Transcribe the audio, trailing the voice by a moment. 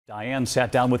Diane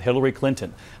sat down with Hillary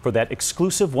Clinton for that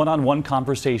exclusive one-on-one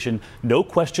conversation, no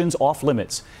questions off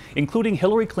limits, including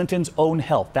Hillary Clinton's own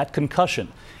health, that concussion.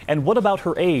 And what about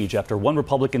her age, after one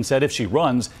Republican said if she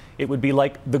runs, it would be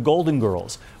like the Golden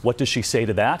Girls. What does she say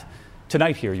to that?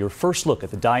 Tonight here, your first look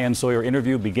at the Diane Sawyer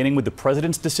interview, beginning with the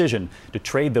president's decision to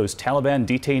trade those Taliban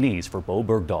detainees for Bo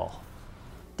Bergdahl.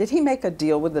 Did he make a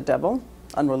deal with the devil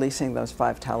on releasing those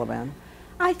 5 Taliban?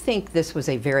 I think this was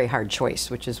a very hard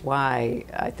choice, which is why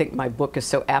I think my book is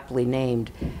so aptly named.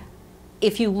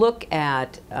 If you look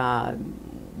at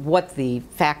what the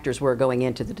factors were going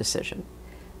into the decision,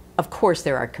 of course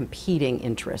there are competing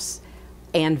interests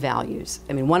and values.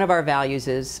 I mean, one of our values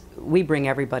is we bring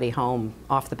everybody home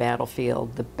off the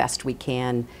battlefield the best we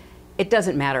can. It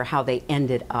doesn't matter how they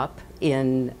ended up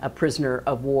in a prisoner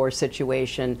of war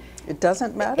situation. It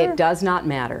doesn't matter? It does not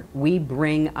matter. We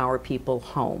bring our people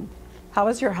home. How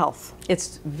is your health?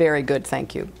 It's very good,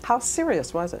 thank you. How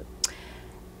serious was it?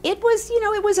 It was,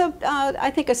 it was I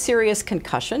think a serious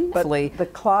concussion. But the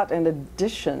clot, in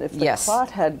addition, if the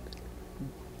clot had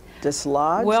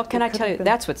dislodged. Well, can I tell you,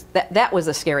 that was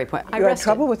a scary point. You had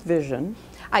trouble with vision.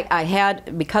 I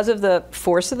had, because of the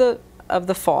force of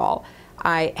the fall,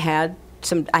 I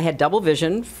had double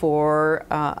vision for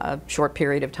a short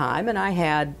period of time, and I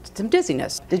had some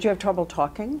dizziness. Did you have trouble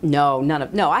talking? No,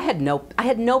 I had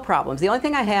no problems. The only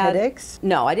thing I had, headaches?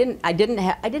 No, I didn't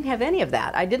have any of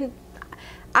that.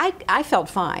 I felt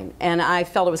fine, and I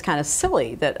felt it was kind of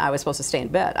silly that I was supposed to stay in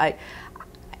bed.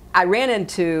 I ran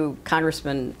into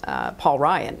Congressman Paul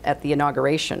Ryan at the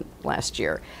inauguration last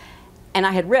year, and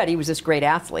I had read he was this great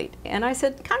athlete. And I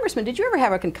said, Congressman, did you ever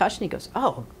have a concussion? He goes,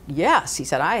 oh, yes. He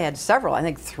said, I had several, I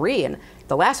think 3, and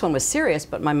the last one was serious,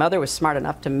 but my mother was smart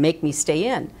enough to make me stay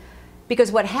in.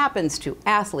 Because what happens to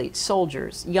athletes,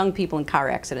 soldiers, young people in car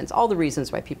accidents, all the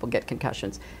reasons why people get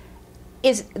concussions,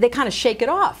 is they kind of shake it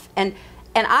off. And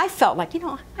I felt like,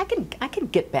 I can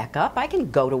get back up, I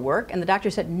can go to work. And the doctor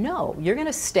said, no, you're going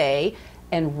to stay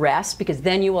and rest, because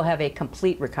then you will have a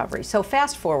complete recovery. So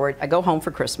fast forward, I go home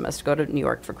for Christmas, go to New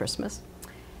York for Christmas,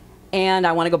 and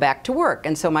I want to go back to work.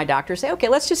 And so my doctors say, okay,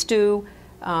 let's just do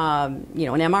an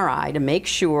MRI to make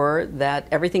sure that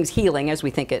everything's healing as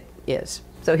we think it is.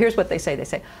 So here's what they say. They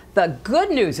say, the good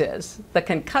news is the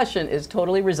concussion is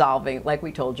totally resolving. Like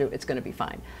we told you, it's going to be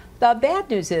fine. The bad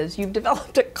news is you've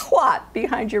developed a clot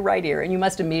behind your right ear, and you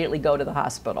must immediately go to the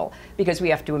hospital, because we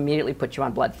have to immediately put you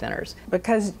on blood thinners.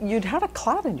 Because you'd had a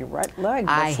clot in your right leg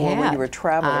before when you were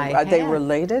traveling. Are they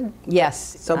related?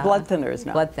 Yes. So blood thinners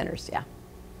now? Blood thinners,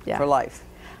 yeah. For life?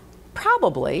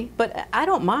 Probably, but I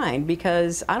don't mind,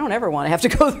 because I don't ever want to have to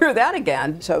go through that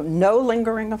again. So no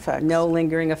lingering effects? No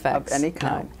lingering effects. Of any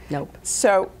kind? No, nope.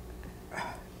 So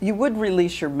you would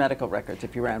release your medical records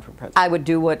if you ran for president? I would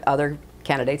do what other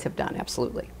candidates have done,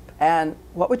 absolutely. And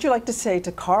what would you like to say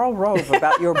to Karl Rove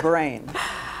about your brain?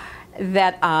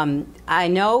 That I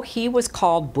know he was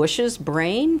called Bush's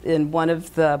brain in one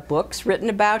of the books written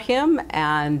about him,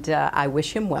 and I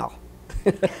wish him well.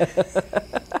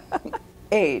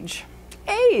 Age.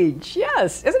 Age,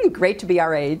 yes. Isn't it great to be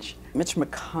our age? Mitch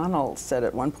McConnell said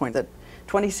at one point that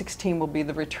 2016 will be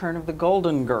the return of the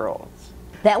Golden Girls.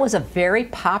 That was a very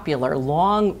popular,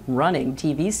 long-running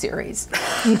TV series.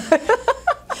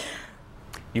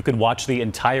 You can watch the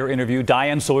entire interview,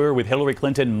 Diane Sawyer with Hillary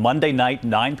Clinton, Monday night,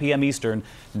 9 p.m. Eastern.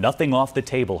 Nothing off the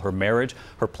table. Her marriage,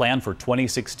 her plan for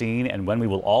 2016, and when we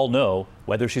will all know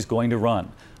whether she's going to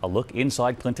run. A look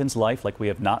inside Clinton's life like we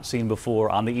have not seen before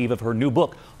on the eve of her new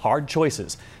book, Hard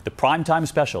Choices. The primetime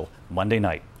special, Monday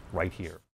night, right here.